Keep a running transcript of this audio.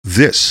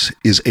This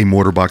is a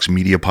Mortarbox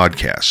Media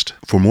podcast.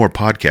 For more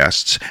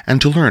podcasts and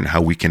to learn how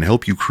we can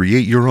help you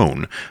create your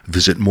own,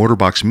 visit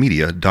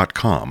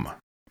mortarboxmedia.com.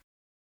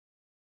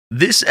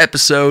 This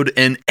episode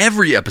and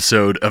every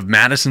episode of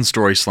Madison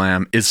Story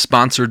Slam is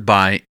sponsored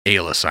by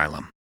Ale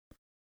Asylum.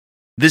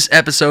 This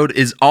episode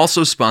is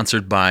also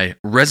sponsored by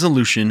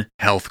Resolution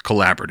Health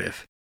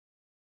Collaborative.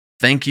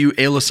 Thank you,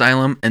 Ale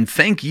Asylum, and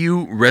thank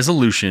you,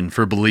 Resolution,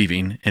 for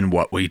believing in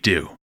what we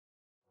do.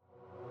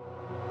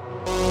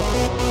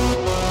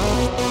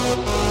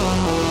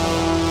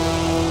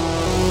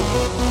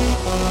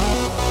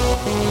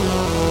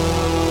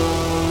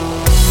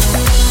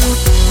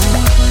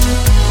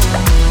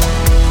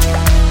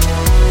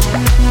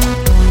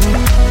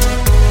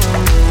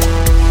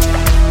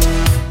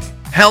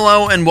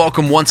 Hello and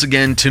welcome once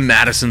again to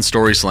Madison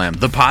Story Slam,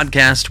 the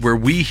podcast where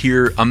we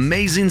hear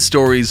amazing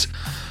stories,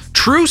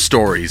 true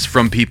stories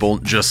from people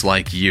just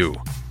like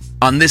you.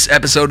 On this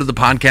episode of the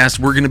podcast,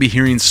 we're going to be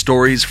hearing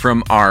stories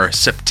from our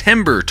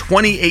September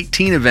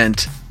 2018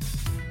 event,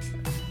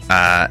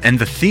 and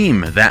the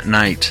theme that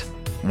night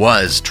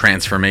was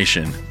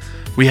transformation.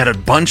 We had a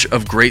bunch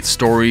of great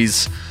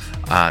stories,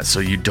 so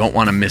you don't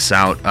want to miss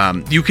out.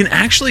 You can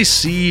actually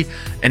see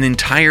an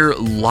entire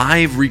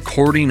live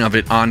recording of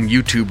it on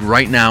YouTube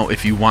right now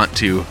if you want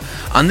to.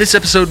 On this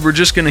episode, we're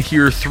just going to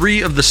hear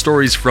 3 of the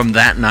stories from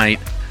that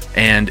night,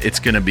 and it's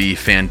going to be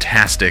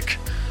fantastic.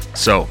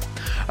 So,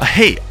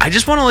 hey, I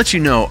just want to let you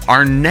know,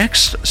 our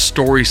next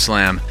Story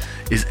Slam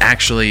is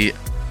actually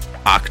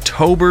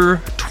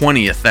October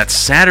 20th. That's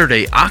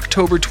Saturday,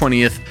 October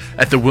 20th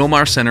at the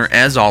Wilmar Center,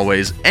 as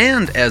always.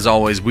 And as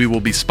always, we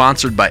will be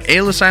sponsored by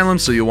Ale Asylum,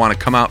 so you'll want to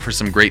come out for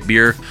some great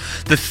beer.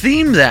 The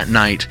theme that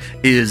night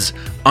is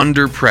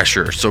Under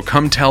Pressure. So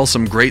come tell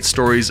some great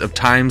stories of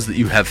times that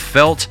you have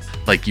felt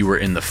like you were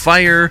in the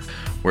fire,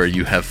 where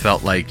you have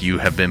felt like you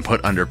have been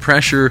put under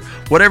pressure,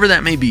 whatever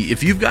that may be.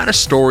 If you've got a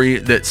story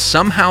that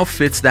somehow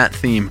fits that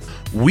theme,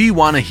 we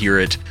want to hear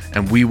it,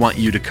 and we want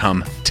you to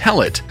come tell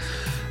it.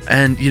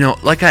 And, you know,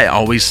 like I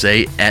always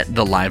say at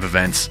the live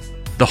events,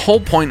 the whole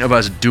point of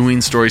us doing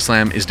Story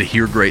Slam is to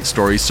hear great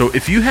stories. So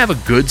if you have a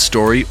good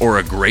story or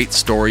a great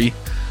story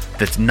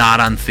that's not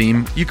on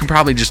theme, you can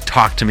probably just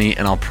talk to me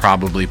and I'll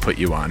probably put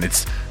you on.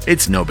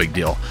 It's no big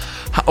deal.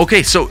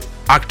 Okay, so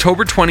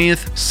October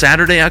 20th,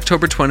 Saturday,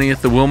 October 20th,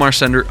 the Wilmar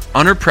Center,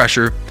 Under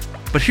Pressure.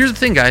 But here's the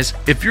thing, guys.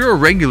 If you're a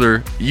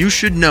regular, you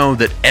should know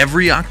that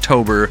every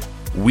October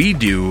we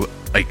do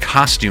a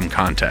costume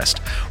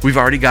contest. We've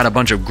already got a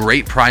bunch of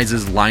great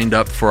prizes lined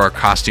up for our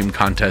costume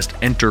contest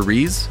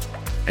enterers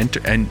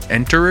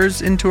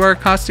into our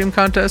costume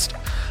contest.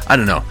 I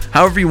don't know.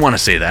 However you want to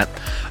say that.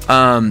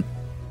 And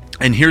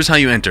here's how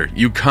you enter.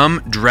 You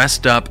come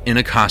dressed up in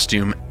a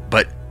costume,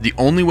 but the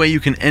only way you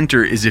can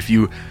enter is if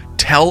you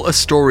tell a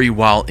story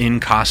while in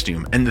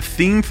costume. And the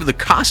theme for the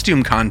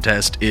costume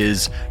contest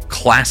is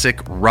classic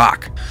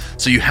rock.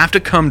 So you have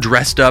to come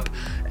dressed up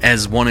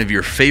as one of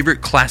your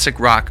favorite classic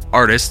rock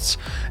artists,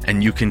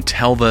 and you can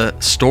tell the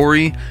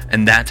story,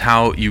 and that's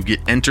how you get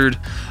entered.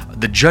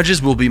 The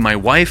judges will be my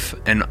wife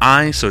and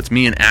I, so it's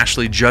me and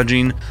Ashley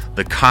judging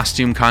the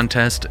costume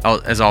contest.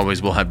 As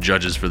always, we'll have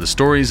judges for the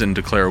stories and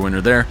declare a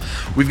winner there.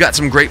 We've got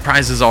some great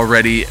prizes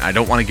already. I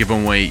don't want to give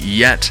them away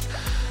yet.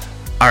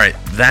 All right,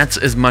 that's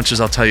as much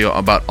as I'll tell you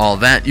about all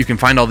that. You can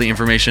find all the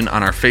information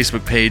on our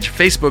Facebook page,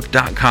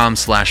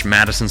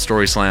 facebook.com/Madison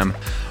Story Slam.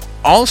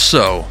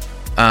 Also,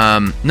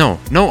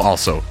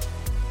 also.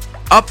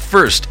 Up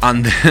first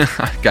on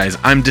the... Guys,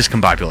 I'm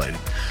discombobulated.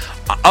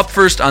 Up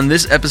first on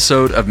this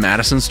episode of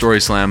Madison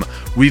Story Slam,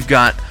 we've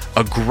got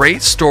a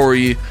great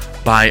story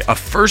by a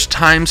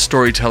first-time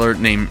storyteller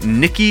named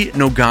Nikki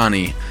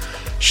Nogani.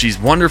 She's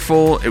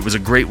wonderful. It was a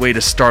great way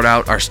to start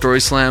out our Story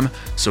Slam,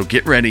 so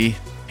get ready.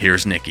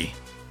 Here's Nikki.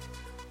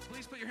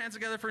 Please put your hands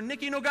together for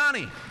Nikki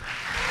Nogani.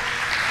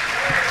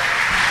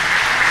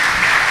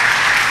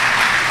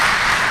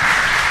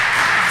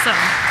 Awesome.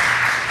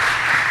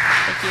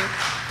 Thank you.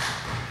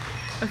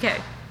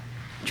 Okay,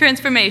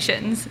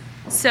 transformations.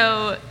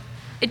 So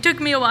it took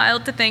me a while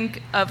to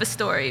think of a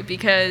story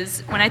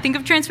because when I think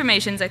of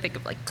transformations, I think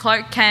of like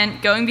Clark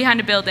Kent going behind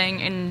a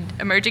building and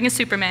emerging as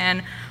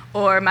Superman,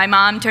 or my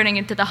mom turning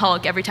into the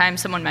Hulk every time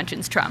someone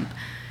mentions Trump.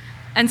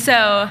 And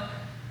so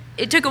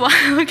it took a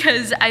while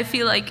because I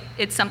feel like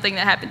it's something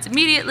that happens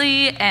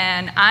immediately,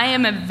 and I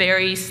am a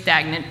very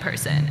stagnant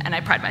person, and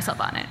I pride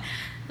myself on it.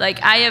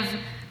 Like, I have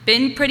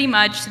been pretty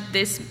much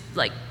this,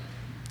 like,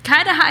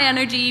 kind of high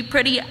energy,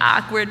 pretty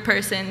awkward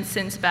person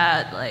since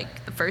about,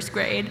 like, the first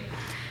grade.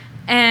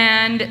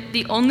 And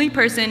the only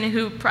person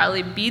who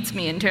probably beats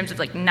me in terms of,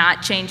 like,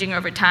 not changing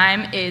over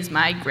time is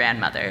my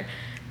grandmother.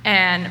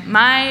 And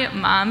my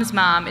mom's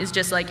mom is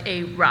just like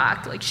a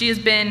rock. Like, she has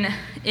been,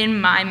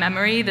 in my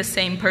memory, the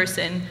same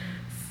person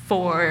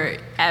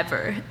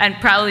forever, and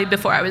probably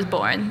before I was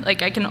born.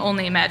 Like, I can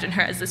only imagine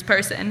her as this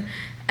person.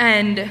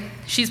 And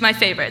she's my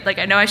favorite. Like,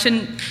 I know I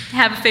shouldn't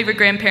have a favorite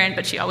grandparent,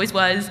 but she always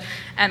was.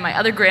 And my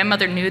other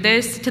grandmother knew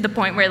this to the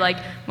point where, like,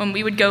 when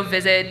we would go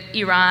visit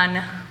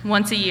Iran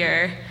once a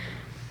year,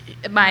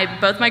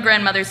 both my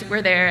grandmothers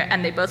were there,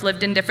 and they both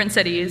lived in different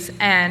cities,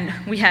 and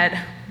we had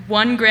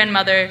one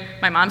grandmother,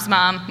 my mom's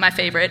mom, my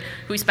favorite,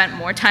 who we spent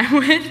more time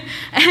with,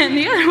 and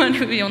the other one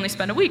who we only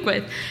spent a week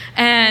with.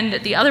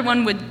 And the other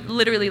one would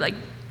literally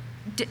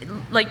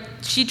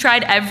she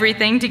tried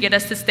everything to get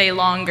us to stay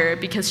longer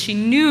because she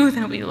knew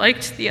that we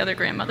liked the other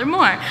grandmother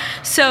more.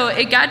 So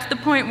it got to the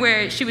point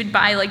where she would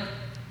buy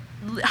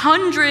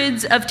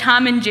hundreds of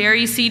Tom and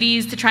Jerry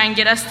CDs to try and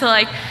get us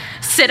to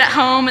sit at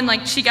home,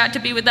 and she got to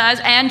be with us.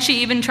 And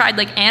she even tried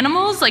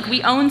animals.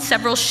 We owned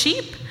several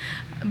sheep,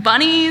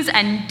 bunnies,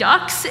 and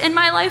ducks in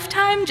my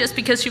lifetime just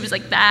because she was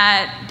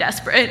that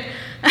desperate.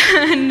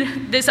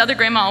 And this other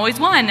grandma always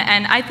won.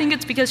 And I think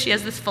it's because she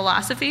has this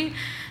philosophy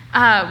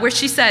where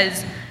she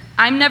says,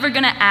 I'm never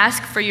going to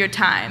ask for your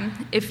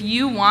time. If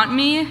you want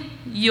me,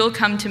 you'll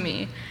come to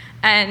me.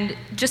 And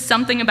just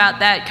something about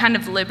that kind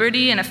of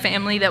liberty in a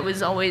family that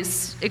was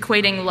always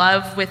equating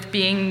love with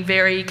being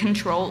very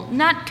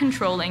not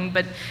controlling,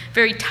 but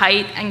very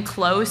tight and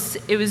close.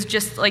 It was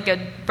just like a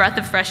breath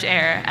of fresh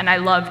air, and I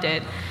loved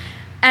it.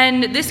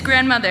 And this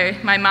grandmother,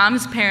 my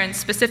mom's parents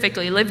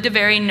specifically, lived a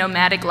very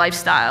nomadic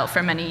lifestyle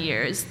for many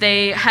years.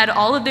 They had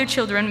all of their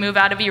children move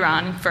out of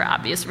Iran for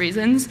obvious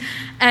reasons.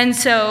 And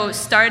so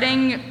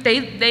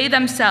they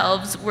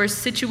themselves were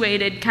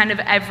situated kind of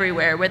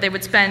everywhere, where they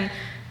would spend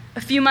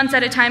a few months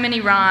at a time in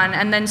Iran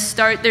and then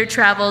start their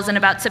travels in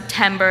about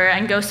September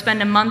and go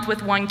spend a month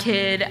with one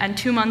kid and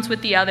 2 months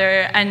with the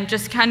other and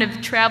just kind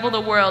of travel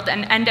the world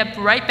and end up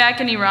right back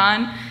in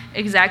Iran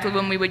exactly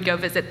when we would go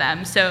visit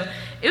them. So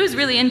it was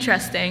really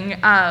interesting.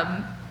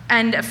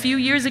 And a few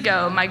years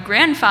ago, my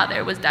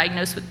grandfather was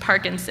diagnosed with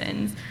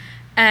Parkinson's.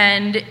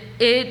 And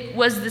it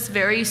was this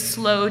very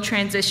slow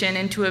transition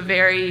into a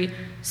very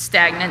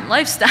stagnant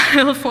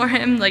lifestyle for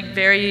him,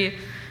 very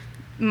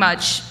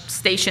much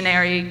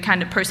stationary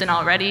kind of person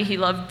already. He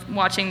loved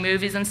watching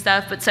movies and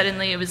stuff, but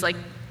suddenly it was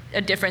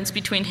a difference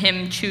between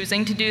him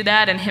choosing to do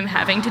that and him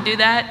having to do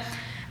that.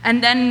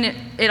 And then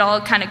it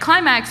all kind of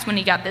climaxed when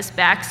he got this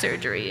back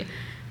surgery.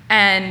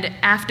 And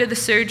after the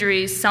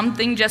surgery,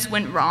 something just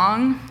went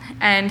wrong,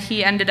 and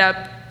he ended up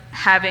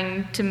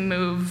having to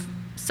move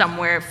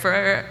somewhere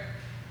for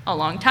a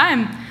long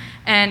time,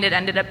 and it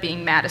ended up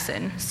being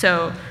Madison.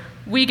 So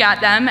we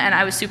got them, and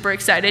I was super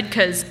excited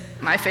because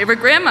my favorite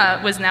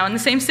grandma was now in the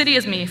same city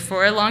as me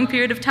for a long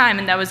period of time,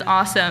 and that was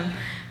awesome.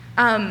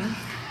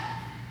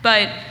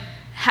 But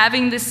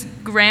having this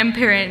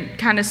grandparent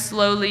kind of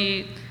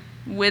slowly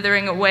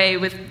withering away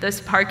with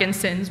this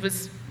Parkinson's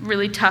was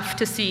really tough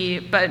to see,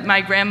 but my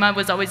grandma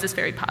was always this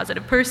very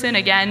positive person,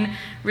 again,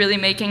 really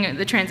making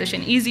the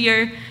transition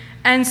easier.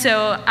 And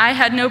so I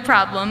had no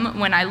problem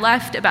when I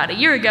left about a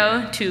year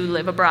ago to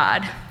live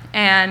abroad.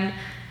 And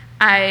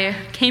I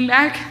came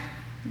back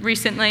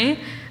recently.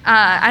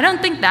 I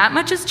don't think that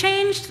much has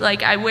changed.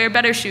 I wear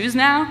better shoes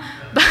now,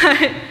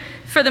 but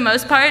for the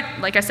most part,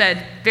 like I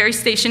said, very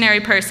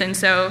stationary person,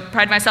 so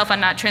pride myself on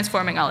not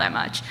transforming all that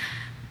much.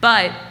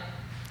 But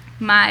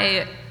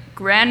my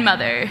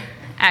grandmother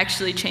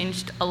actually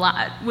changed a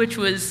lot, which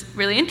was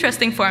really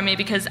interesting for me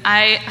because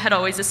I had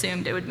always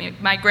assumed it would be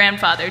my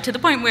grandfather, to the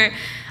point where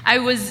I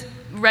was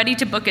ready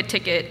to book a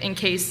ticket in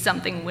case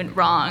something went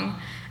wrong.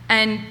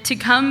 And to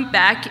come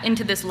back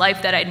into this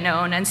life that I'd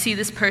known and see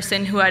this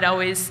person who I'd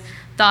always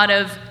thought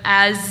of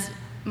as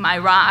my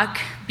rock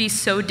be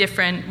so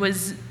different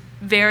was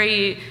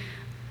very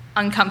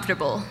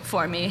uncomfortable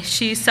for me.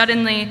 She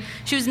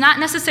was not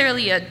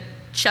necessarily a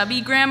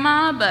chubby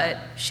grandma, but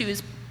she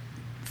was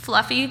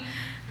fluffy.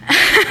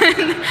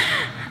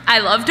 I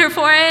loved her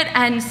for it,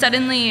 and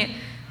suddenly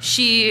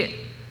she,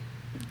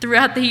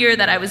 throughout the year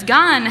that I was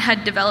gone,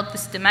 had developed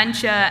this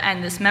dementia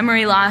and this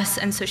memory loss,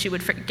 and so she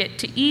would forget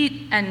to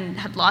eat and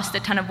had lost a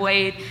ton of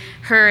weight.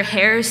 Her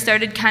hair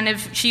started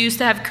she used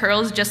to have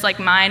curls just like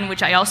mine,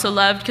 which I also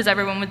loved because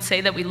everyone would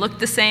say that we looked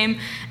the same,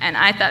 and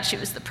I thought she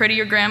was the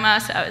prettier grandma,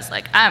 so I was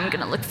like, I'm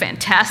gonna look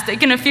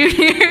fantastic in a few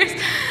years.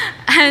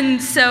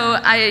 And so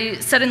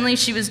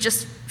she was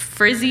just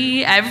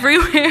frizzy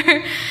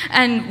everywhere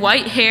and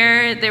white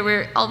hair. There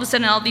were all of a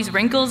sudden all these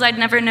wrinkles I'd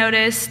never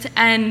noticed,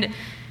 and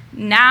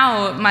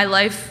now my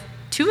life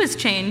too has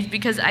changed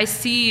because I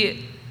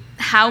see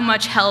how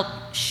much help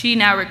she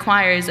now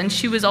requires, and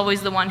she was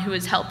always the one who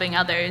was helping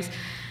others.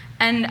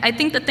 And I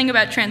think the thing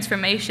about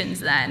transformations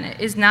then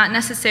is not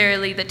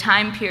necessarily the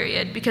time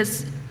period,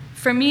 because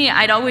for me,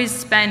 I'd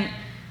always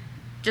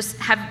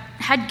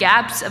had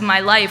gaps of my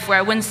life where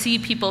I wouldn't see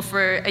people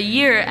for a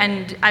year,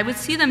 and I would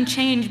see them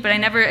change, but I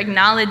never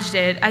acknowledged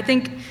it. I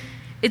think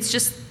it's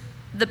just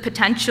the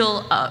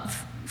potential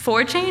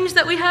for change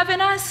that we have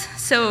in us.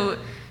 So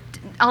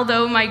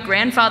although my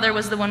grandfather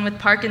was the one with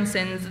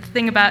Parkinson's, the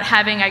thing about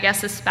having, I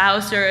guess, a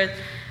spouse or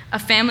a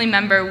family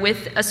member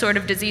with a sort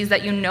of disease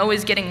that you know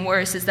is getting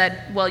worse is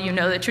that, well, you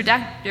know the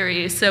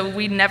trajectory, so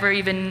we never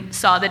even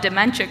saw the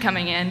dementia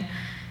coming in.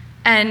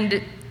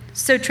 And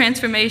so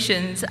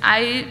transformations,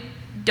 I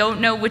don't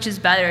know which is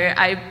better.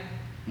 I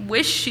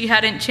wish she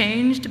hadn't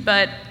changed,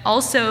 but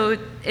also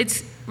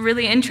it's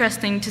really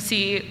interesting to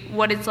see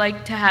what it's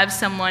like to have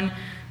someone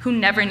who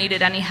never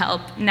needed any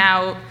help,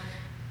 now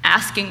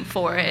asking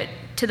for it,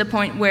 to the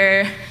point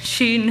where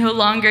she no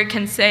longer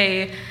can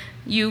say,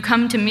 "You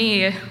come to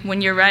me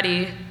when you're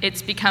ready."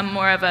 It's become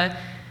more of a,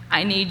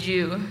 "I need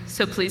you,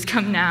 so please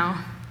come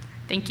now."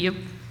 Thank you.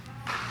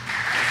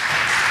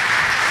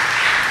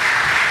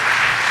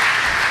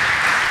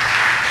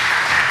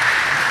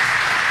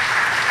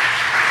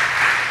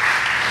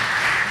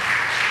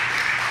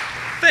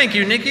 Thank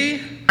you,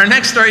 Nikki. Our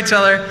next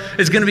storyteller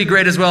is going to be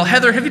great as well.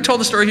 Heather, have you told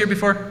a story here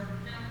before?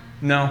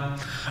 No.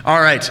 All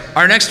right.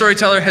 Our next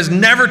storyteller has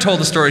never told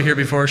a story here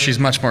before. She's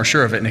much more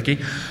sure of it, Nikki.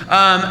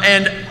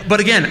 But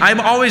again, I'm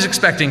always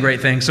expecting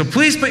great things. So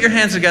please put your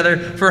hands together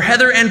for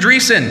Heather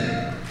Andreessen.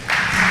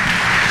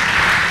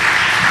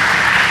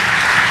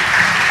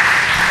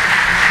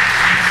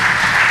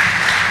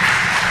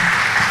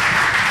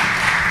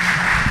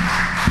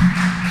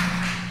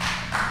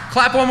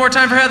 Clap one more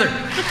time for Heather. I'm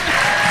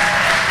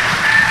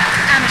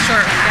a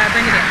short one. Gotta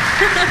bring it in.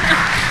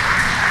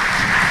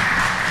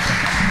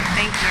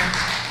 Thank you.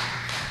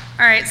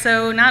 All right,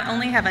 so not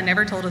only have I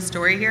never told a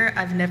story here,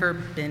 I've never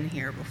been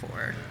here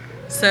before.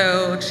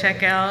 So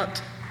check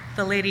out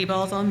the lady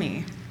balls on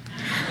me.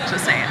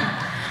 Just saying.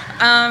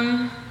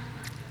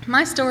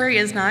 My story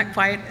is not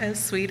quite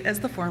as sweet as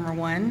the former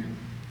one,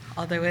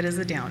 although it is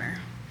a downer.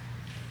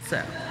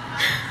 So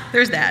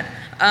there's that.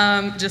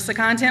 Just a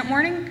content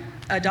warning.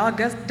 A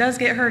dog does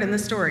get hurt in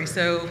this story,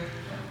 so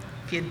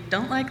if you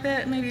don't like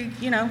that, maybe,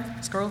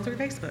 scroll through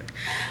Facebook.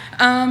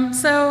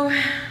 So,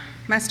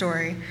 my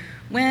story.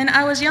 When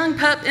I was a young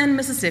pup in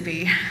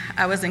Mississippi,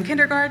 I was in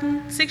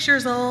kindergarten, 6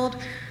 years old,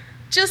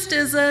 just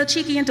as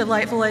cheeky and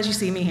delightful as you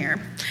see me here.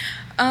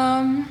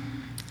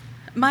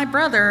 My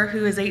brother,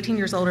 who is 18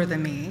 years older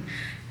than me,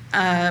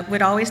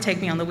 would always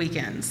take me on the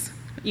weekends.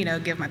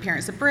 Give my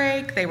parents a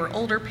break. They were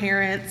older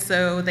parents,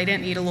 so they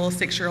didn't need a little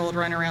 6-year-old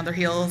running around their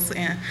heels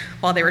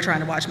while they were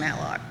trying to watch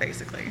Matlock,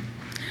 basically.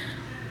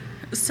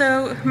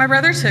 So my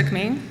brother took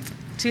me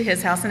to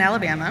his house in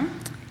Alabama,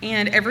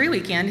 and every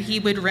weekend he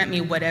would rent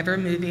me whatever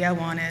movie I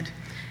wanted.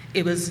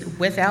 It was,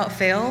 without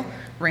fail,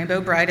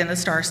 Rainbow Bride and the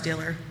Star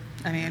Stealer.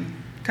 I mean,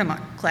 come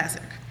on,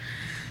 classic.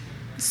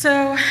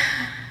 So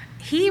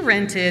he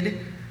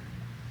rented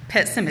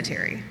Pet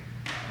Sematary.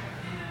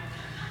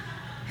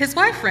 His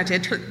wife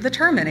rented The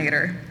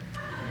Terminator.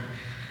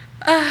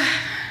 The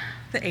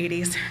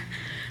 80s.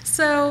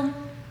 So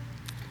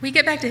we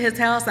get back to his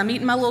house. I'm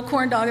eating my little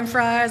corn dog and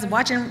fries,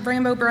 watching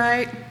Rainbow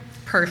Bright.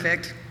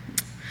 Perfect.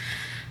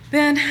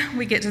 Then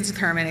we get to The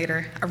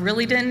Terminator. I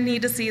really didn't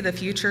need to see the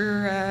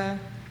future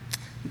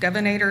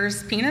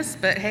governor's penis,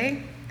 but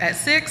hey, at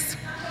 6,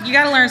 you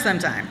gotta learn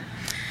sometime.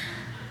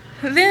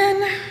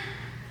 Then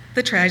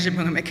the tragic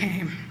moment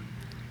came.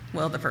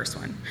 Well, the first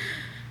one.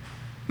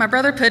 My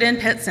brother put in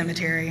Pet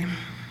Sematary.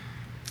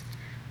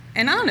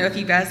 And I don't know if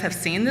you guys have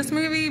seen this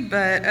movie,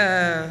 but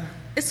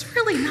it's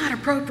really not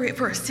appropriate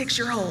for a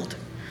 6-year-old.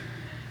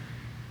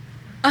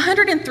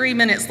 103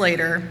 minutes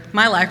later,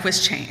 my life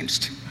was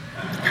changed.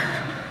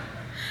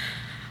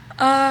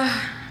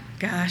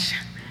 Gosh.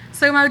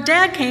 So my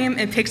dad came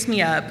and picked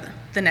me up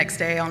the next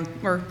day,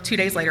 or 2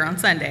 days later on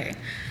Sunday.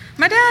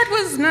 My dad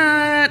was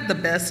not the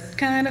best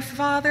kind of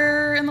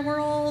father in the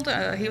world.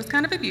 He was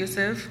kind of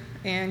abusive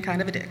and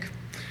kind of a dick.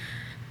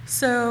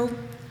 So,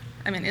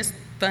 it's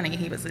funny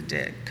he was a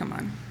dick, come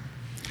on.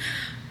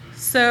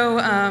 So,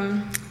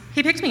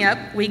 he picked me up.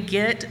 We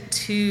get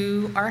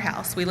to our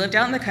house. We lived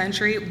out in the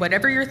country.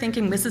 Whatever you're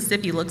thinking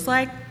Mississippi looks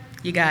like,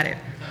 you got it.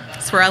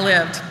 That's where I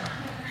lived.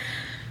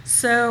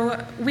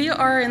 So, we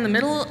are in the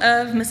middle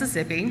of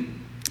Mississippi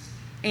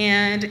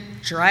and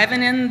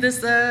driving in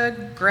this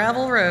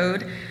gravel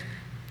road,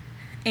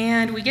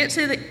 and we get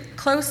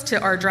close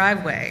to our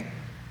driveway,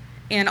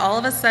 and all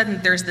of a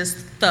sudden there's this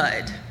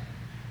thud.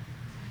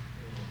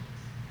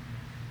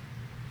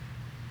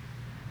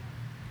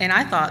 And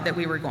I thought that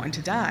we were going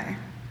to die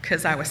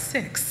because I was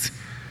 6.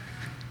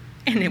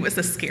 And it was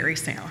a scary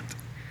sound.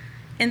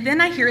 And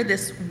then I hear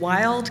this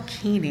wild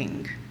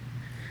keening,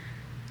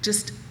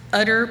 just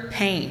utter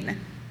pain.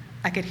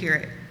 I could hear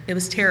it. It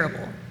was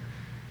terrible.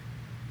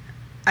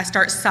 I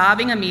start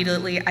sobbing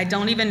immediately. I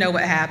don't even know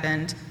what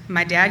happened.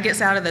 My dad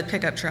gets out of the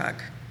pickup truck.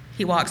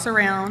 He walks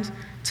around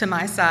to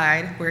my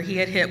side where he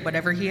had hit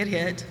whatever he had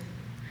hit.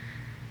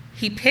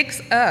 He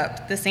picks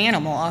up this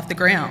animal off the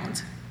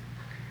ground.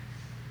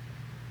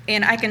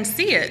 And I can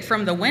see it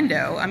from the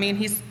window.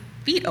 He's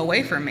feet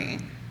away from me.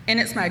 And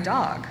it's my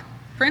dog,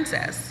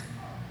 Princess.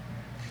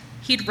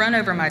 He'd run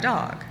over my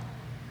dog.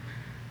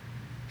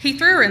 He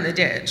threw her in the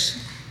ditch.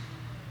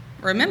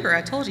 Remember,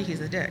 I told you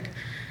he's a dick.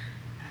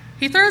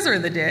 He throws her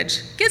in the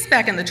ditch, gets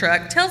back in the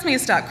truck, tells me to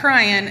stop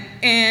crying,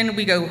 and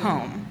we go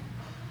home.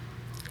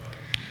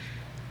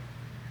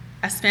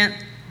 I spent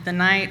the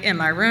night in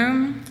my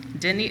room,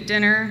 didn't eat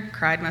dinner,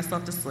 cried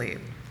myself to sleep.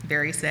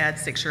 Very sad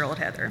 6-year-old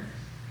Heather.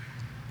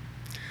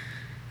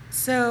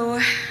 So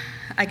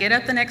I get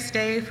up the next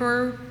day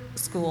for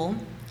school.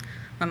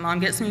 My mom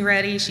gets me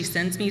ready. She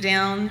sends me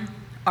down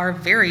our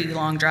very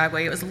long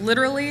driveway. It was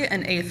literally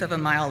 1/8 of a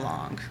mile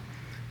long.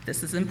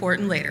 This is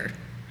important later.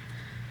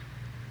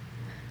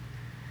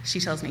 She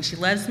tells me she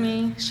loves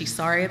me, she's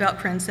sorry about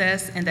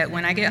Princess, and that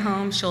when I get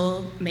home,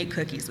 she'll make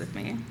cookies with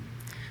me.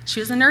 She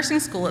was in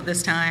nursing school at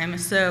this time,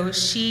 so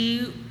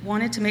she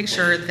wanted to make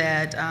sure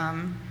that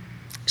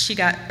she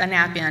got a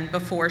nap in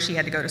before she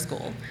had to go to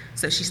school.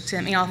 So she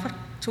sent me off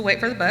to wait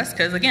for the bus,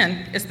 because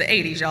again, it's the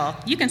 80s,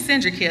 y'all. You can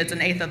send your kids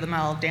an eighth of the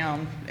mile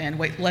down and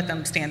let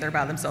them stand there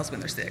by themselves when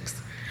they're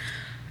 6.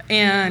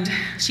 And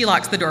she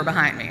locks the door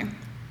behind me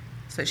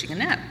so she can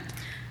nap.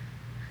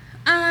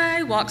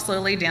 I walk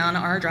slowly down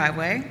our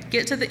driveway,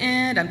 get to the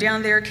end, I'm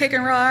down there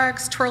kicking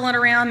rocks, twirling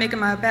around, making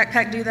my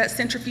backpack do that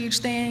centrifuge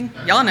thing.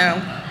 Y'all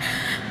know.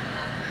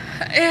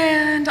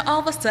 And all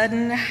of a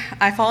sudden,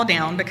 I fall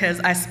down because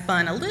I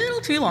spun a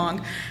little too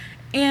long,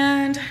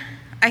 and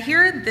I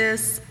hear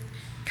this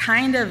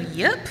kind of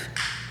yip,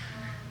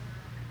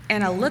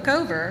 and I look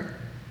over,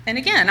 and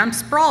again, I'm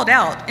sprawled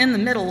out in the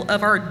middle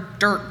of our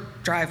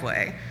dirt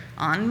driveway,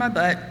 on my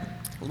butt,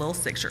 a little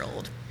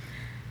 6-year-old.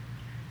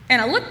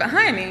 And I look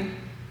behind me,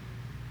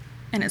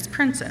 and it's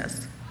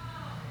Princess.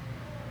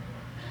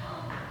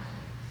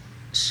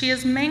 She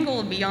is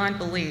mangled beyond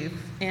belief,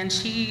 and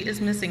she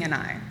is missing an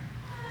eye.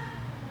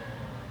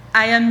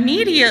 I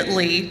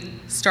immediately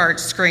start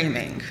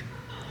screaming,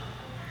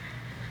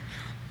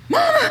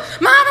 "Mama,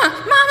 Mama,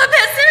 Mama,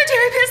 Pet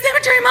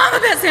Cemetery, Mama,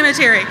 Pet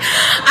Cemetery."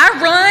 I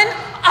run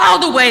all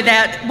the way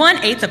that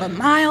 1/8 of a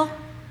mile,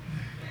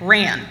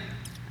 ran.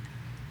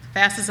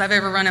 Fastest I've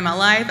ever run in my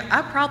life.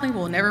 I probably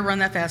will never run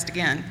that fast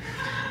again.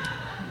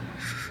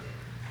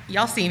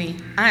 Y'all see me.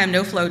 I am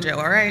no Flojo,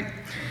 all right?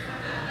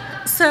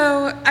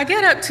 So I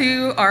get up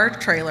to our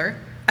trailer.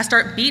 I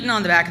start beating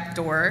on the back of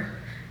the door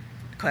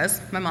because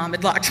my mom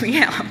had locked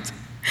me out.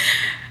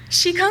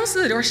 She comes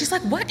to the door. She's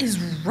like, "What is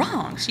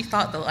wrong?" She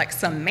thought that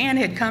some man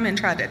had come and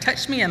tried to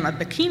touch me in my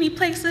bikini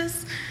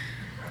places.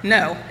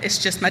 No, it's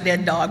just my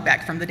dead dog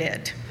back from the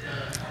dead.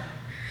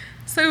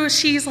 So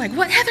she's like,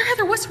 "What,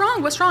 Heather, what's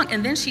wrong? What's wrong?"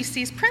 And then she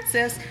sees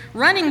Princess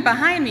running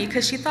behind me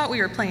because she thought we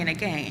were playing a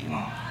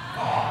game.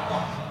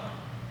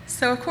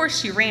 So, of course,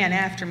 she ran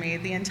after me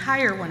the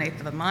entire 1/8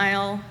 of a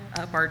mile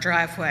up our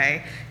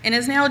driveway and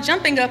is now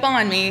jumping up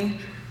on me,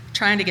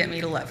 trying to get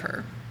me to love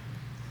her.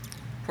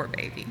 Poor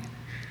baby.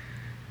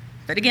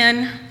 But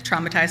again,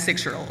 traumatized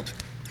 6-year-old.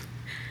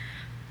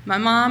 My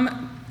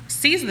mom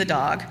sees the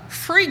dog,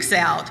 freaks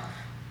out,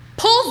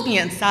 pulls me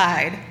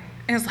inside,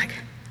 and is like,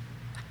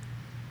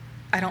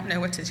 "I don't know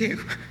what to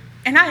do."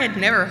 And I had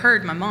never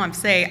heard my mom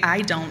say,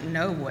 "I don't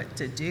know what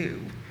to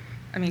do."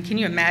 I mean, can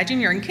you imagine?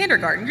 You're in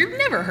kindergarten. You've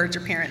never heard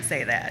your parents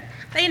say that.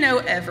 They know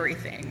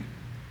everything.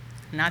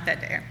 Not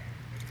that day.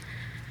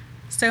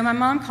 So my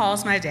mom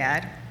calls my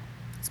dad.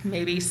 It's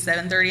maybe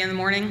 7:30 in the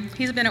morning.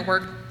 He's been at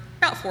work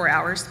about 4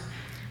 hours.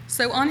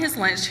 So on his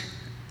lunch,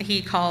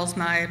 he calls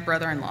my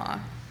brother-in-law.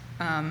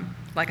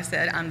 Like I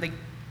said, I'm the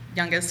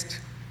youngest,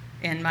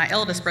 and my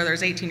eldest brother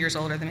is 18 years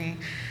older than me.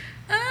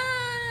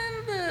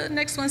 The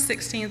next one's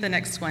 16, the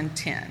next one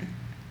 10.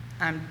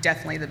 I'm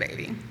definitely the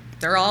baby.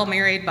 They're all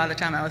married by the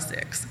time I was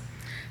 6.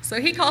 So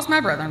he calls my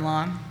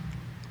brother-in-law,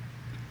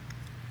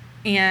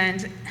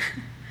 and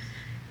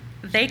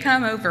they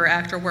come over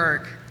after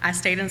work. I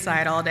stayed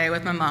inside all day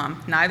with my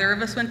mom. Neither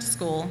of us went to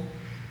school.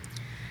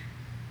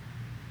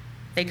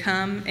 They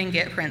come and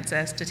get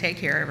Princess to take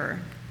care of her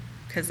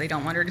because they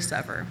don't want her to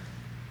suffer.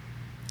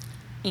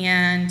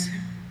 And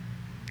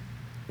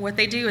what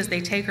they do is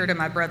they take her to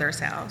my brother's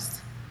house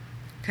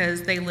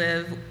because they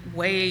live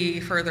way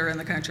further in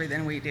the country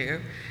than we do.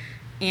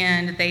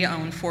 And they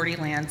own 40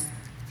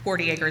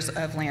 acres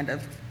of land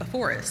of a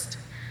forest.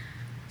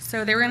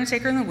 So they were going to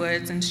take her in the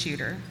woods and shoot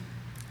her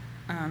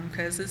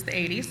because it's the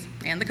 80s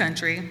and the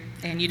country,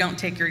 and you don't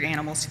take your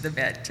animals to the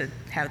vet to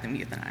have them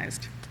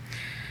euthanized.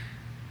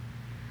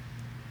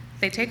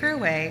 They take her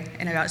away,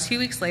 and about 2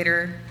 weeks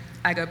later,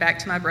 I go back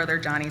to my brother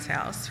Johnny's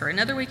house for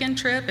another weekend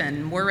trip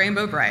and more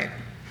Rainbow Bright.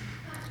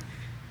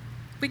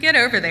 We get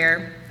over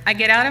there. I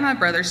get out of my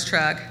brother's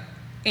truck,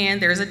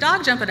 and there's a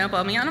dog jumping up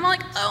on me, and I'm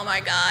like, "Oh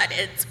my God,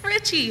 it's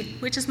Richie,"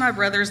 which is my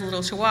brother's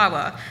little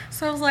Chihuahua.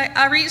 So I was like,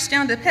 I reached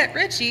down to pet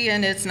Richie,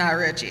 and it's not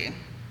Richie.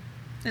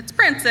 It's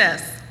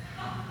Princess.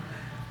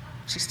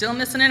 She's still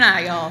missing an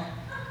eye, y'all.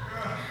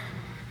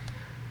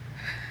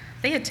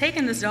 They had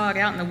taken this dog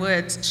out in the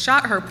woods,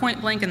 shot her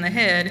point blank in the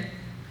head,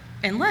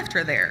 and left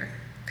her there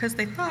because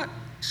they thought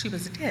she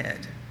was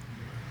dead.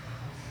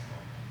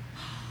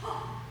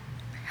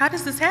 How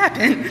does this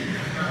happen?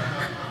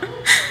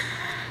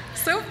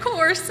 So, of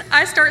course,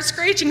 I start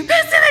screeching,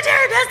 "Pet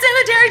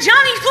Cemetery,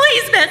 Johnny,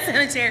 please, Pet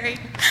Cemetery."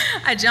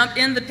 I jump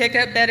in the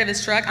pickup bed of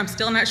his truck. I'm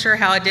still not sure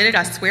how I did it.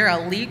 I swear I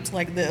leaped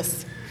like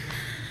this.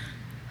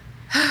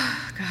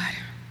 God.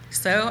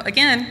 So,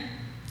 again,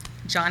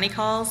 Johnny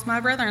calls my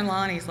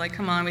brother-in-law, and he's like,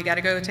 "Come on, we got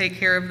to go take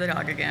care of the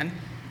dog again."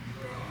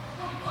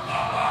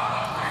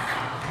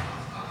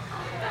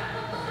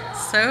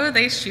 So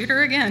they shoot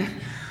her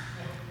again,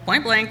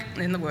 point blank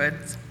in the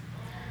woods.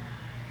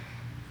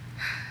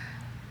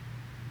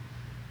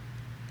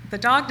 The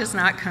dog does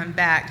not come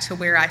back to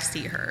where I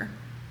see her.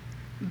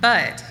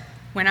 But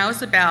when I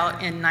was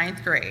about in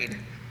 9th grade,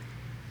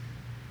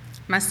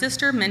 my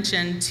sister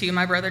mentioned to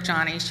my brother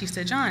Johnny, she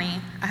said,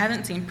 "Johnny, I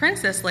haven't seen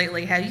Princess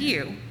lately, have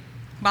you?"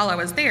 While I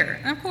was there.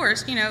 And of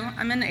course,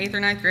 I'm in the 8th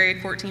or 9th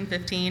grade, 14,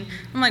 15.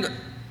 I'm like,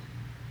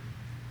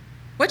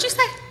 "What'd you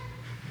say?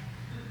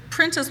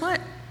 Princess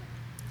what?"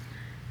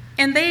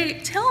 And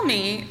they tell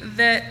me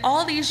that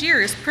all these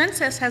years,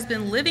 Princess has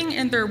been living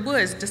in their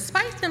woods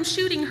despite them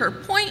shooting her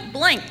point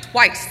blank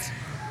twice.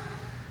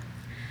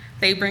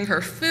 They bring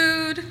her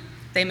food.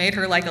 They made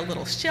her like a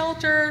little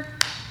shelter.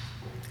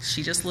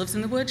 She just lives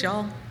in the woods,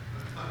 y'all.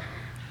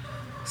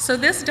 So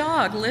this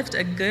dog lived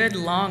a good,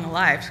 long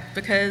life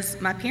because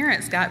my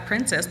parents got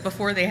Princess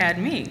before they had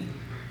me.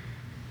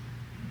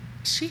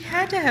 She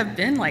had to have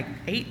been like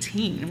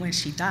 18 when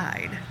she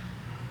died.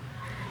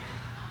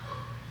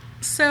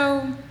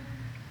 So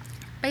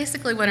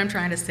basically what I'm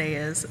trying to say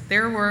is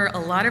there were a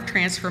lot of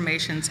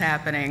transformations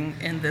happening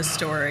in this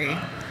story.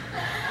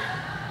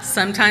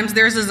 Sometimes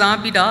there's a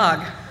zombie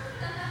dog.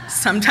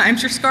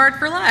 Sometimes you're scarred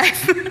for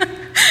life.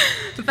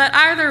 But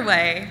either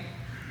way,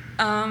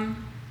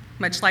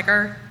 much like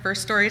our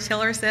first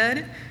storyteller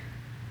said,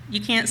 you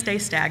can't stay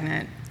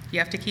stagnant. You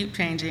have to keep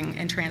changing,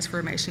 and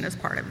transformation is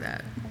part of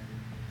that.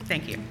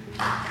 Thank you.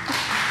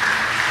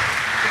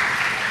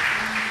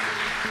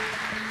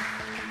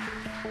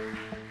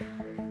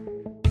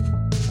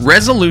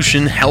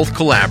 Resolution Health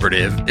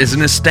Collaborative is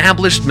an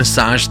established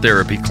massage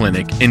therapy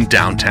clinic in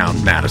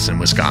downtown Madison,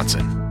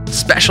 Wisconsin,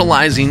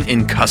 specializing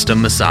in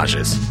custom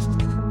massages.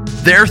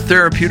 Their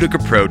therapeutic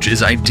approach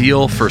is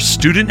ideal for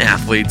student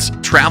athletes,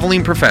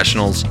 traveling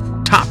professionals,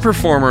 top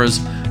performers,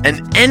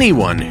 and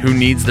anyone who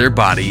needs their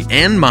body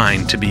and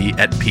mind to be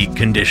at peak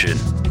condition.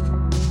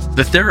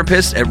 The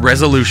therapist at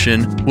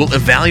Resolution will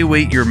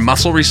evaluate your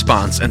muscle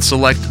response and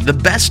select the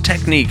best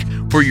technique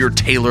for your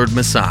tailored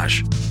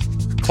massage.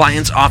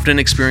 Clients often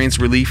experience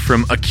relief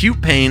from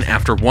acute pain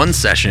after 1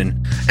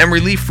 session and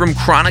relief from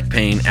chronic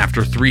pain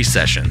after 3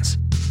 sessions.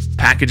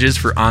 Packages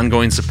for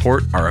ongoing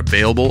support are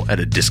available at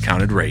a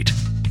discounted rate.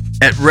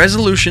 At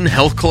Resolution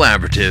Health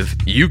Collaborative,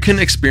 you can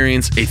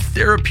experience a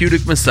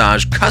therapeutic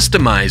massage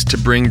customized to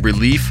bring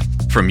relief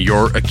from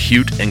your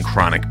acute and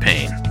chronic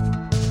pain.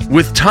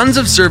 With tons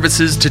of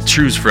services to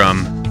choose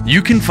from,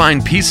 you can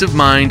find peace of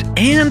mind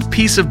and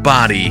peace of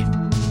body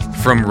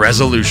from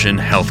Resolution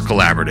Health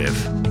Collaborative.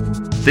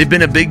 They've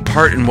been a big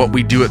part in what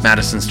we do at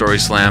Madison Story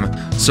Slam,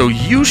 so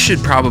you should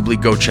probably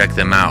go check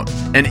them out.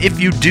 And if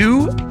you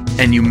do,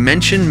 and you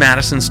mention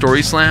Madison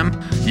Story Slam,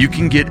 you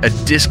can get a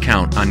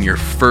discount on your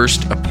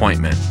first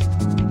appointment.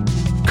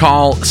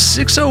 Call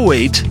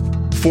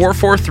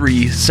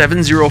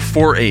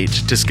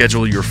 608-443-7048 to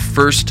schedule your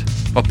first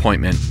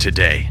appointment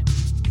today.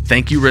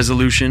 Thank you,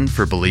 Resolution,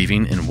 for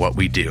believing in what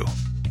we do.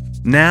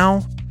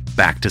 Now,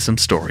 back to some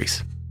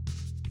stories.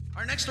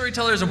 Our next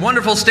storyteller is a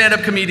wonderful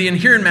stand-up comedian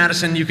here in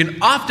Madison. You can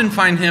often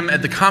find him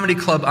at the Comedy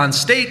Club on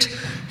State.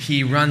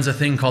 He runs a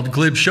thing called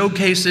Glib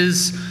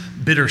Showcases,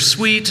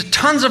 Bittersweet,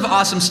 tons of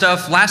awesome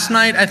stuff. Last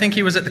night, I think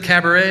he was at the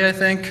Cabaret, I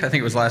think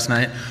it was last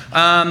night.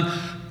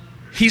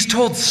 He's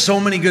told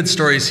so many good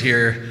stories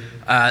here.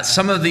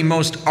 Some of the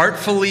most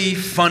artfully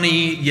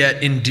funny,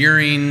 yet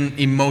endearing,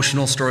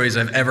 emotional stories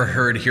I've ever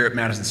heard here at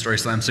Madison Story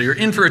Slam. So you're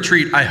in for a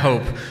treat, I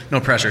hope.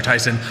 No pressure,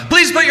 Tyson.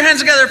 Please put your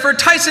hands together for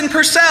Tyson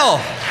Purcell.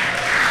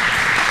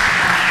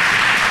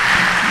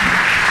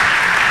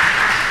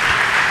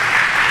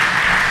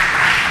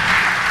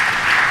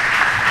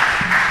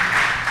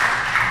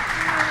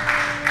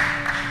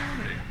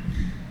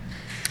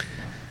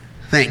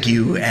 Thank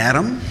you,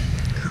 Adam.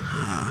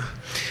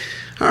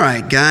 All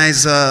right,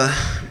 guys, I'm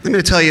going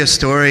to tell you a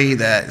story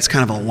that is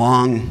kind of a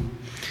long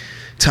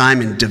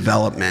time in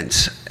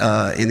development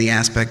in the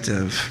aspect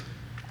of,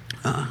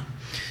 I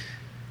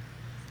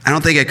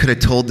don't think I could have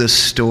told this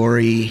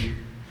story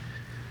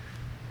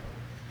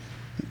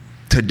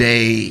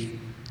today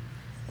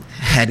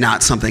had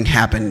not something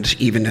happened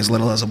even as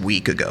little as a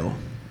week ago,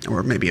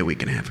 or maybe a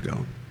week and a half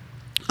ago.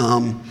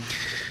 I'm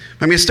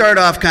going to start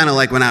off kind of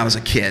like when I was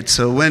a kid.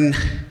 So when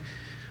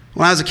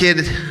I was a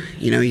kid,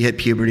 you hit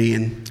puberty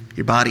and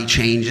your body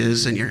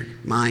changes and your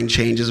mind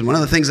changes. And one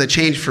of the things that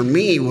changed for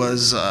me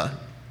was I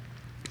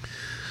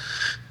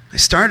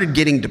started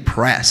getting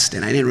depressed,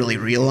 and I didn't really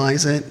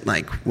realize it,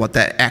 like what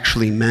that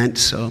actually meant.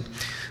 So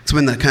it's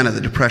when the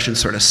depression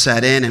sort of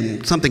set in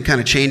and something kind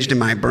of changed in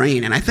my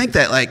brain. And I think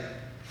that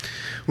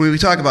when we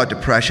talk about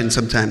depression,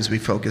 sometimes we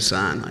focus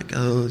on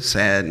it's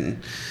sad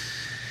and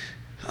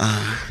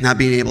not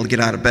being able to get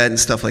out of bed and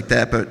stuff like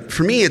that. But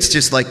for me, it's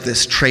just like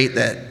this trait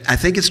that I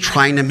think is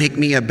trying to make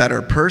me a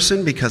better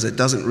person because it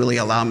doesn't really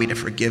allow me to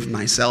forgive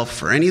myself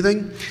for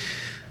anything.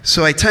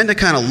 So I tend to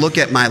kind of look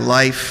at my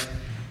life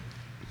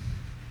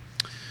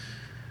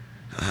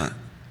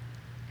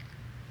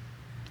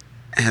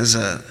as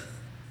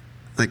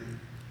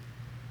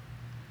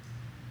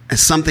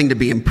something to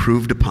be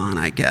improved upon,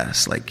 I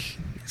guess.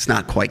 It's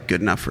not quite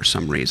good enough for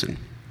some reason.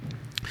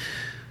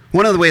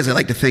 One of the ways I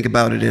like to think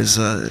about it is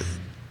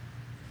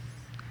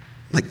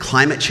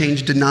climate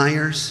change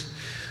deniers.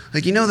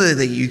 That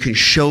you can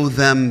show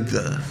them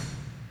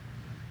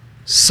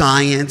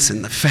science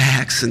and the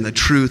facts and the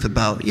truth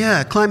about,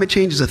 yeah, climate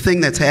change is a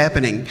thing that's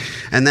happening.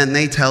 And then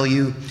they tell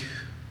you,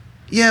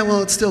 yeah,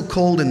 well, it's still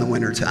cold in the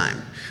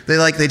wintertime.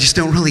 They just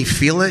don't really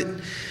feel it.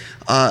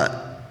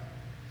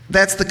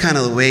 That's the kind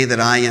of the way that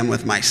I am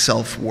with my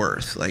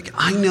self-worth. Like,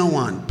 I know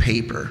on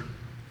paper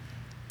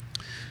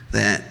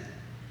that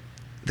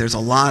there's a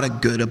lot of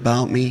good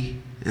about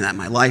me and that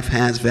my life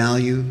has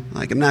value.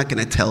 Like, I'm not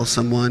going to tell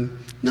someone,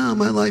 no,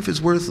 my life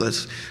is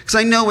worthless, because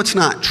I know it's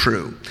not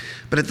true.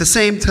 But at the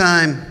same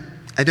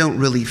time, I don't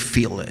really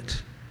feel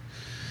it.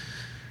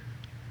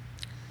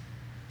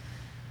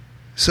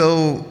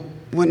 So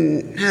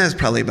when, it's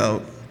probably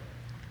about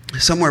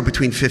somewhere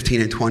between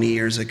 15 and 20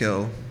 years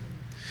ago,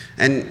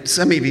 and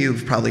some of you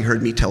have probably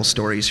heard me tell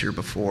stories here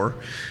before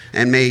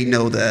and may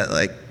know that,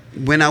 like,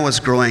 when I was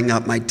growing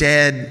up, my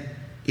dad,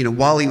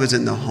 while he was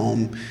in the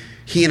home,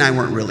 he and I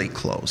weren't really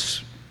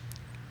close.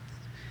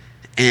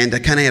 And I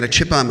kind of had a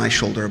chip on my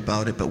shoulder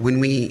about it, but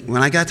when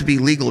I got to be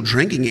legal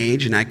drinking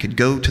age and I could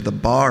go to the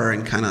bar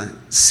and kind of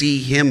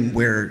see him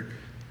where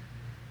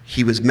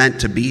he was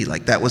meant to be,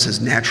 like that was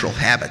his natural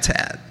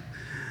habitat,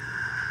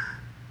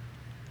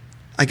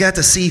 I got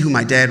to see who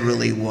my dad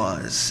really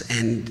was,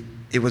 and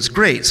it was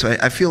great. So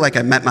I feel like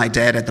I met my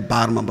dad at the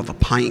bottom of a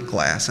pint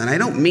glass, and I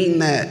don't mean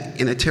that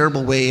in a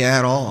terrible way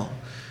at all.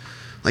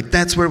 Like,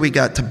 that's where we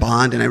got to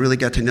bond, and I really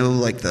got to know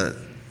the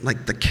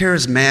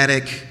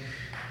charismatic,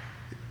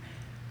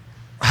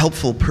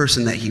 helpful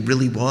person that he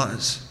really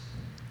was.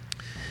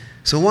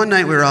 So one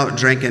night we were out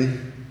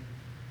drinking,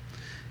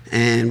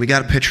 and we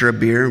got a pitcher of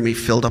beer, and we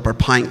filled up our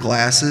pint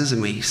glasses,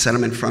 and we set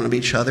them in front of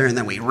each other, and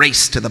then we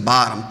raced to the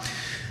bottom.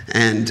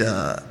 And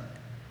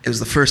it was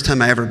the first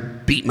time I ever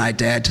beat my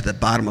dad to the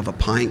bottom of a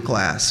pint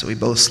glass. So we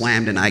both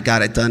slammed, and I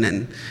got it done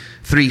in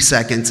 3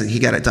 seconds, and he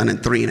got it done in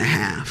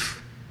 3.5.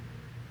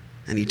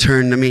 And he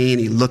turned to me, and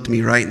he looked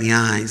me right in the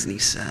eyes, and he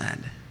said,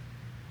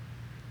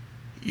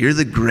 "You're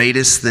the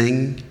greatest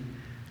thing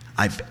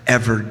I've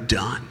ever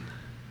done."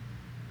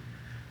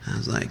 I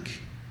was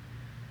like,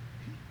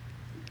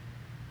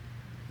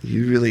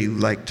 "You really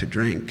like to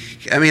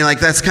drink." I mean, like,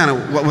 that's kind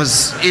of what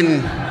was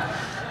in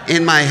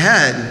my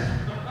head.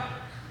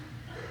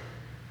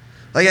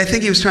 Like, I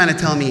think he was trying to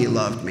tell me he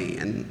loved me,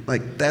 and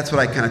like that's what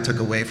I kind of took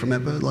away from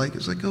it. But like, it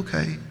was like,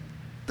 okay,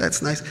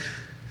 that's nice.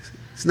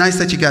 It's nice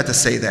that you got to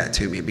say that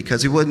to me,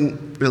 because he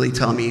wouldn't really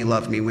tell me he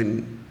loved me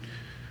when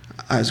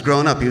I was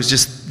growing up. He was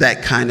just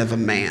that kind of a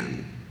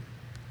man.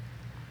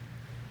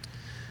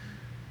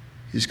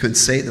 He just couldn't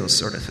say those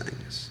sort of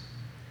things.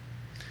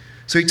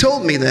 So he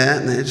told me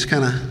that, and it just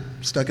kind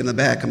of stuck in the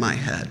back of my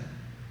head.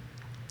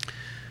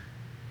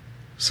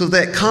 So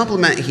that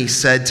compliment he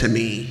said to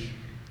me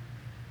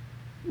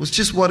was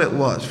just what it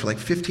was for like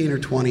 15 or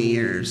 20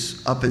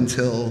 years, up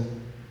until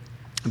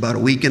about a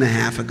week and a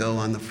half ago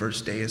on the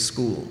first day of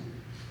school.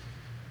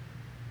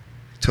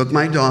 Took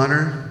my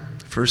daughter,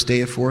 first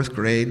day of 4th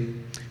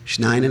grade. She's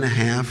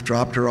 9.5,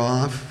 dropped her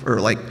off,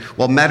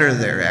 met her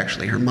there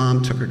actually. Her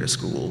mom took her to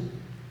school.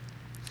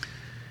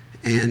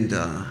 And,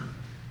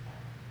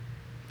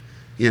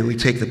 we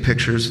take the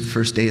pictures of the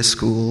first day of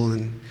school,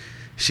 and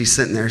she's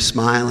sitting there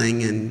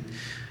smiling, and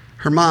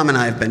her mom and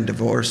I have been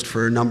divorced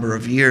for a number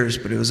of years,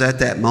 but it was at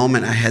that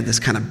moment I had this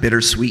kind of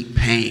bittersweet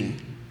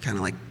pain, kind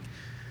of like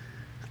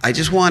I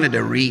just wanted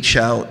to reach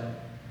out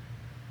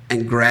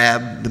and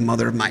grab the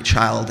mother of my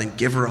child and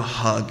give her a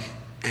hug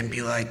and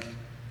be like,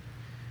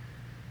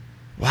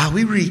 wow,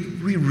 we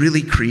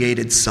really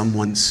created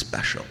someone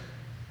special.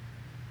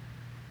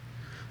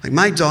 Like,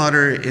 my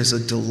daughter is a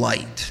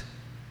delight.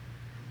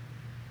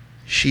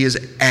 She is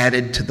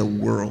added to the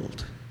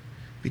world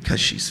because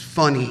she's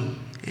funny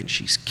and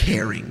she's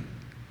caring.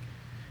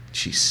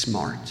 She's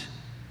smart.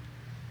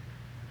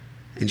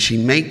 And she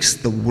makes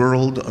the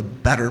world a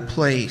better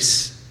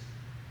place.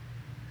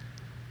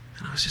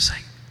 And I was just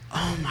like,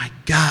 oh my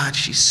God,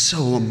 she's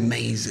so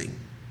amazing.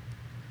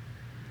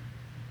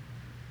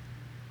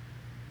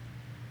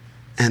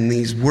 And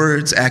these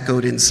words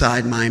echoed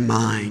inside my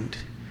mind.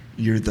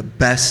 You're the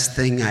best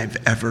thing I've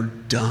ever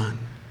done.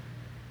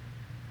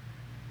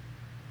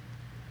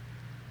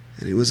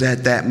 And it was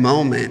at that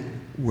moment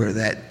where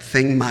that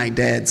thing my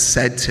dad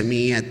said to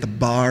me at the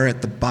bar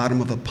at the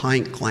bottom of a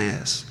pint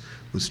glass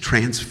was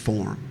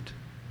transformed.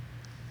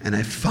 And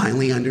I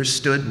finally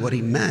understood what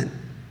he meant.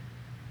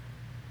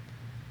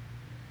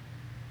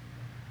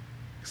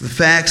 The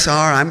facts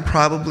are, I'm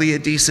probably a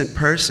decent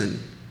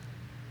person.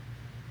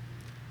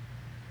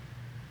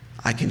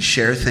 I can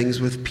share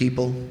things with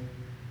people.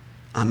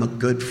 I'm a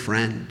good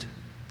friend.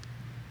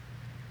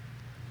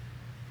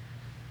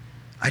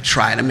 I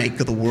try to make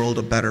the world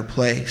a better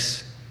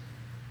place.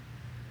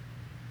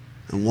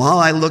 And while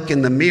I look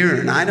in the mirror,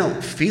 and I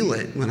don't feel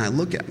it when I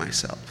look at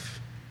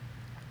myself,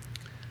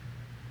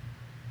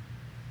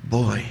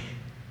 boy,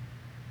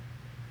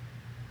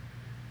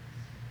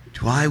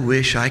 do I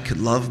wish I could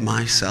love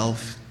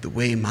myself the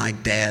way my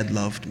dad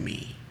loved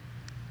me.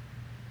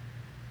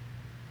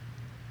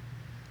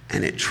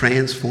 And it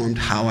transformed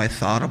how I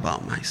thought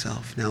about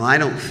myself. Now, I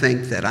don't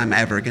think that I'm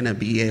ever going to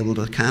be able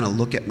to kind of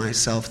look at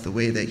myself the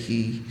way that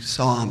he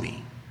saw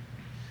me.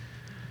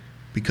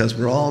 because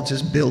we're all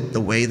just built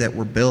the way that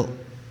we're built.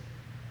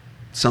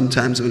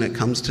 Sometimes when it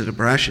comes to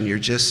depression,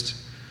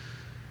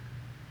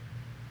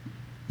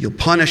 you'll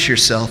punish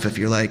yourself if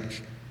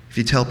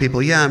you tell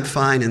people, yeah, I'm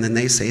fine, and then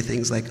they say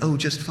things like, oh,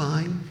 just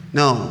fine?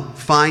 No,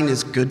 fine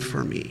is good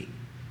for me.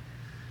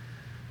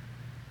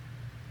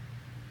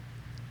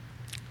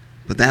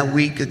 But that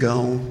week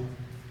ago,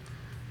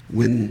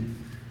 when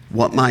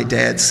what my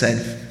dad said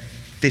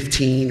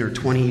 15 or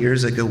 20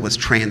 years ago was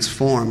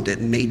transformed,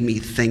 it made me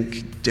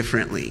think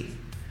differently.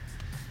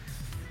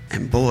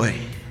 And boy,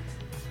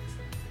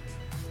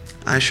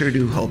 I sure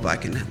do hope I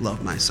can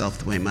love myself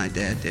the way my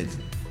dad did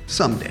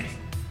someday.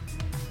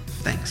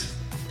 Thanks.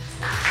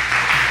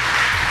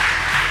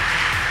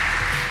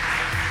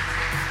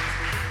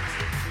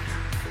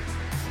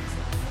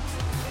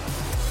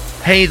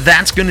 Hey,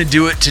 that's going to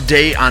do it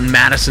today on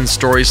Madison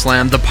Story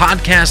Slam, the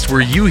podcast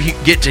where you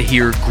get to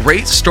hear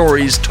great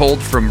stories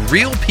told from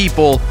real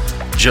people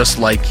just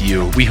like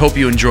you. We hope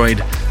you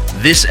enjoyed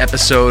this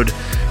episode.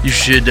 You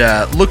should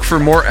look for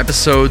more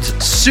episodes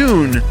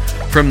soon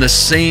from the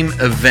same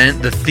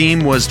event. The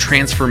theme was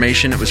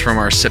transformation. It was from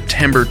our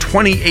September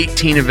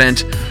 2018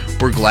 event.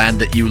 We're glad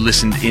that you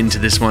listened into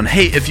this one.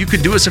 Hey, if you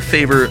could do us a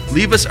favor,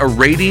 leave us a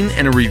rating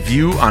and a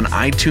review on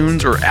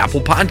iTunes or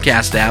Apple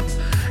Podcast app,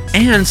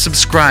 and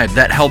subscribe.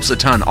 That helps a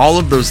ton. All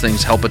of those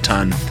things help a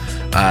ton.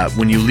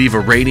 When you leave a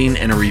rating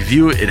and a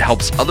review, it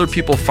helps other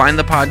people find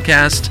the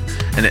podcast,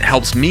 and it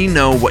helps me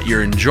know what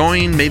you're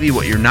enjoying, maybe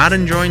what you're not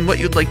enjoying, what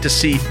you'd like to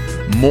see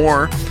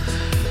more.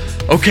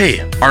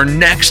 Okay, our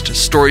next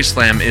Story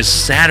Slam is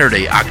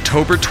Saturday,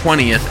 October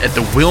 20th at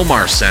the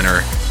Wilmar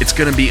Center. It's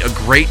going to be a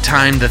great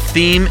time. The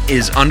theme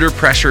is under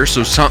pressure,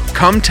 so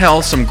come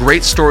tell some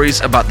great stories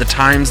about the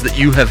times that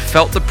you have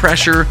felt the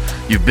pressure,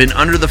 you've been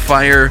under the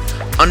fire,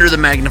 under the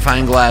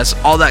magnifying glass,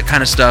 all that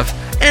kind of stuff.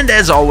 And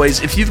as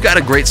always, if you've got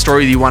a great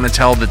story that you want to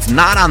tell that's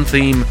not on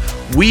theme,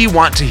 we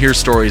want to hear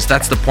stories.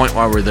 That's the point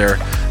why we're there.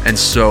 And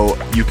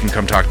so you can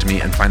come talk to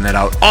me and find that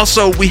out.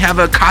 Also, we have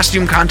a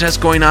costume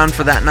contest going on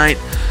for that night.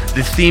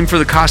 The theme for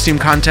the costume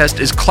contest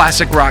is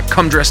classic rock.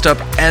 Come dressed up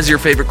as your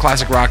favorite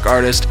classic rock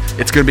artist.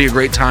 It's going to be a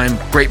great time,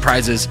 great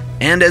prizes.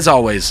 And as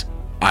always,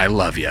 I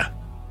love you.